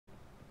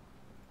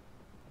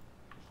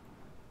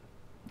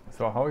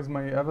So how is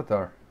my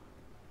avatar?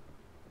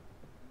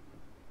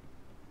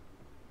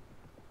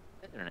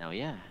 Better now,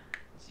 yeah.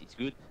 It's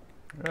good.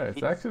 Yeah,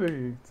 It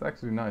it's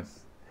actually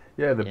nice.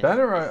 Yeah, the yes,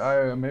 banner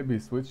yes. I maybe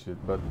switch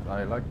it, but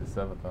I like this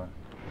avatar.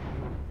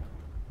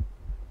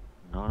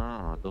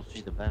 No. Don't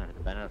switch the banner.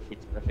 The banner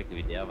fits perfectly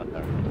with the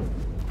avatar.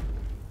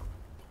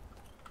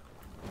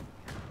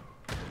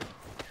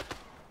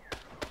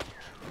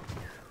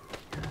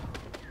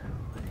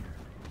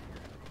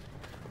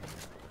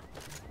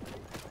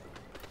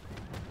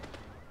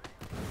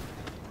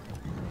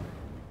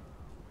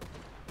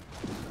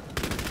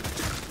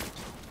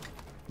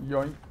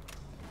 Yoink.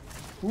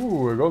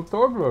 Ooh, a gold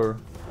toggler.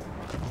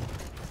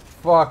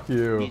 Fuck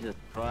you. Jesus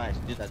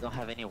Christ, dude! I don't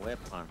have any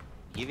weapon.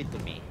 Give it to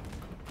me.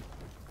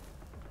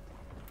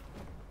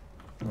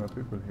 There are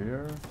people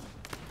here.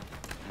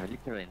 I have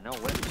literally no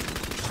weapon.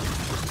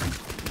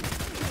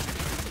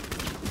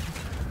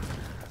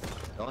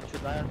 Don't you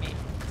die on me.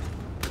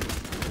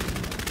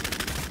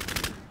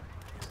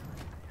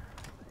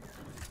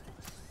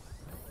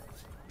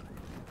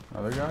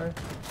 Another guy.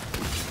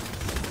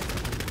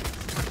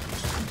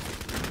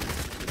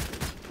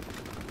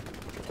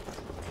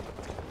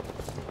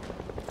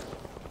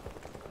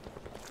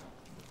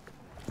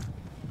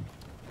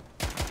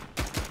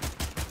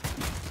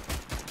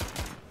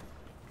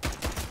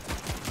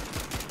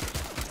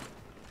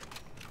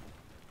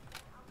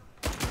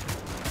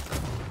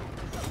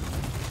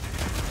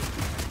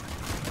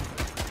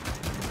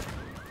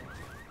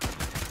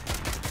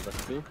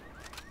 That's two.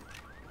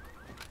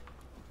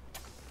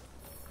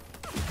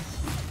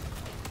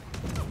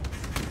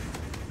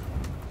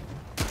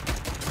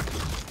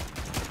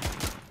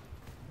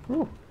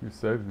 Whew, you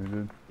saved me, dude.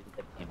 Didn't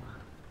get him.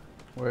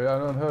 Wait, I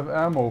don't have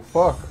ammo.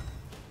 Fuck.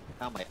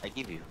 Come, I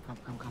give you. Come.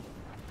 Come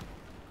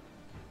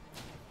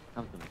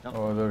to me. Come.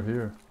 Oh, they're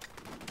here.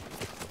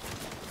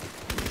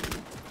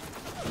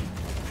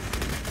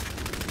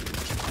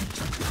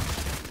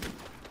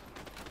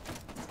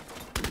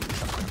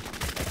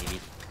 I give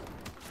it.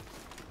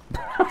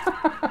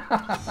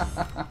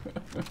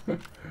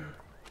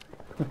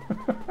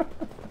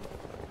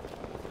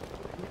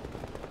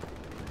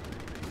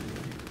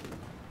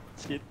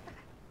 Shit.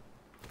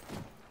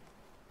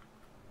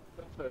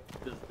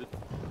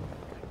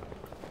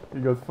 He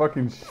got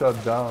fucking shut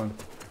down.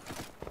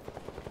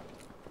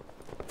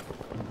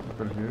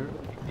 People here.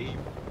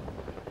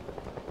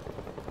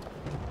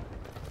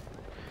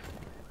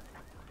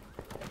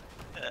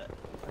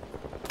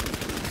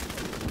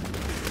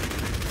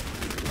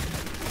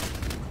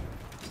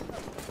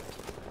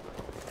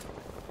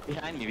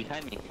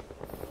 Behind me.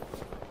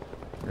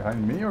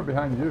 Behind me or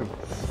behind you?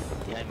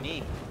 Behind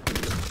me.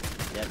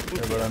 Yeah,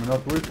 Yeah, but I'm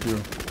not with you.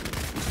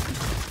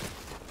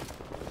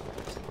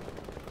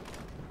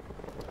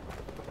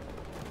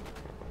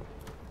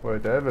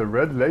 Wait, I have a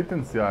red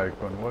latency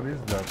icon. What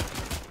is that?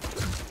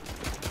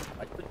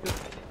 I could do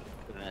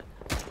that.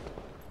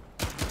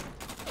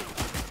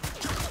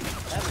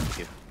 Haven't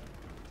you?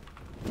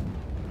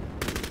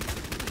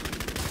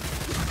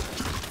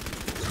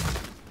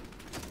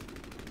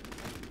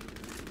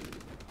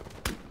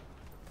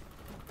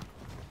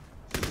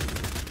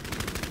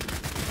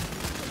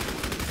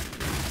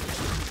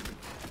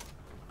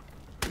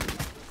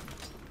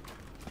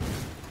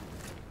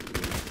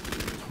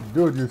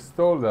 Dude, you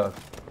stole that.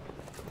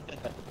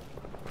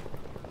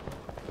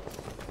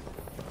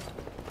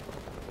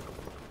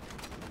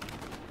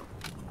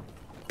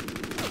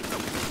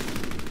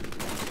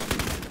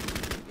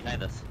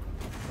 Behind us.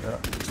 Yeah.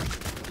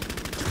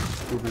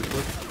 2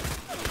 people.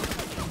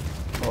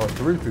 Oh,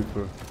 3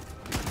 people.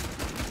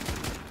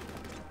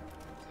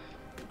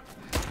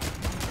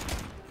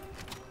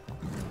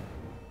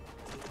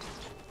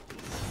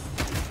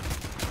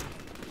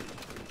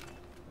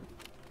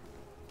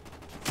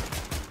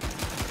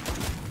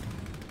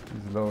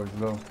 He's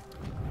low.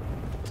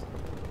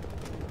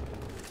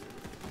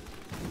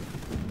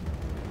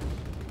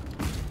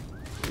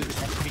 Dude,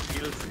 enemy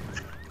kills.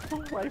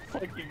 Oh my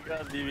fucking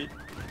god, dude.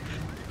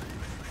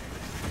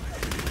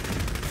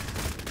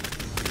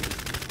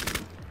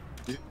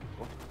 Dude,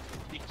 what?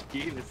 6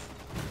 kills.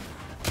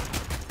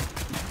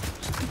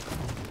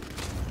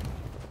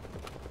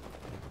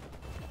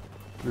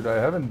 Dude, I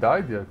haven't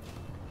died yet.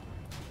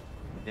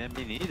 Yeah,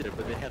 me neither,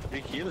 but they have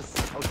 3 kills.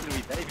 How can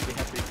we die if they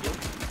have 3 kills?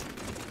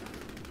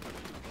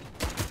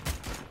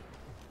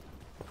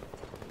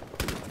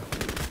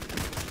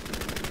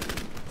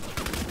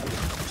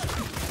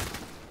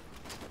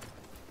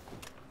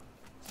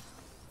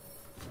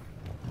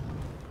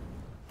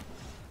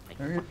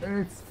 And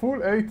it's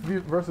full 8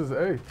 versus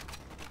 8.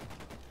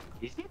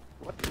 Is it?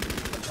 What?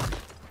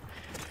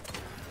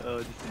 Oh,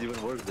 this is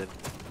even worse then.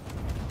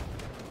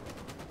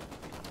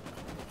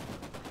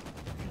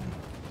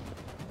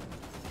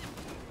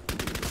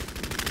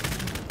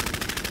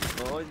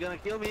 Oh, he's gonna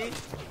kill me.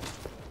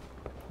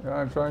 Yeah,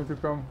 I'm trying to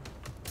come.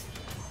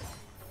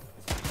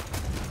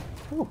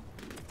 Whew.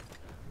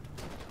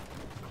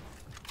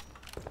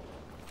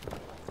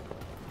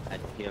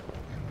 I'm here.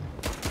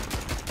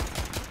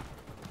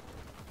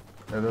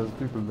 Yeah, there's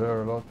people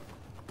there a lot.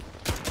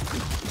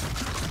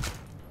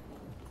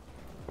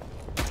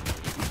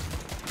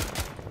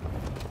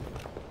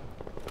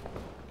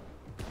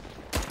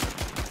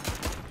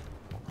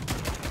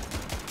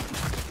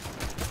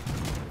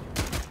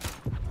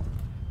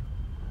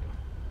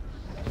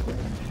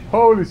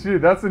 Holy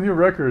shit, that's a new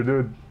record,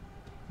 dude.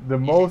 The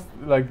most,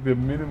 like the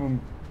minimum,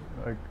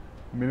 like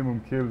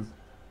minimum kills.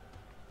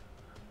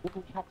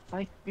 We had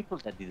 5 people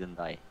that didn't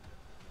die.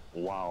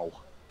 Wow.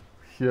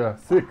 Yeah,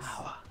 6.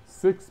 Wow.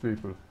 6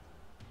 people.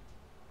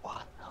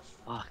 What the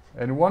fuck?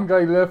 And one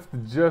guy left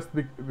just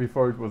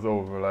before it was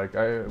over. Like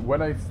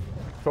when I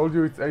told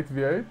you it's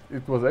 8v8,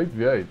 it was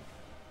 8v8.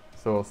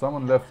 So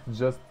someone left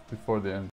just before the end.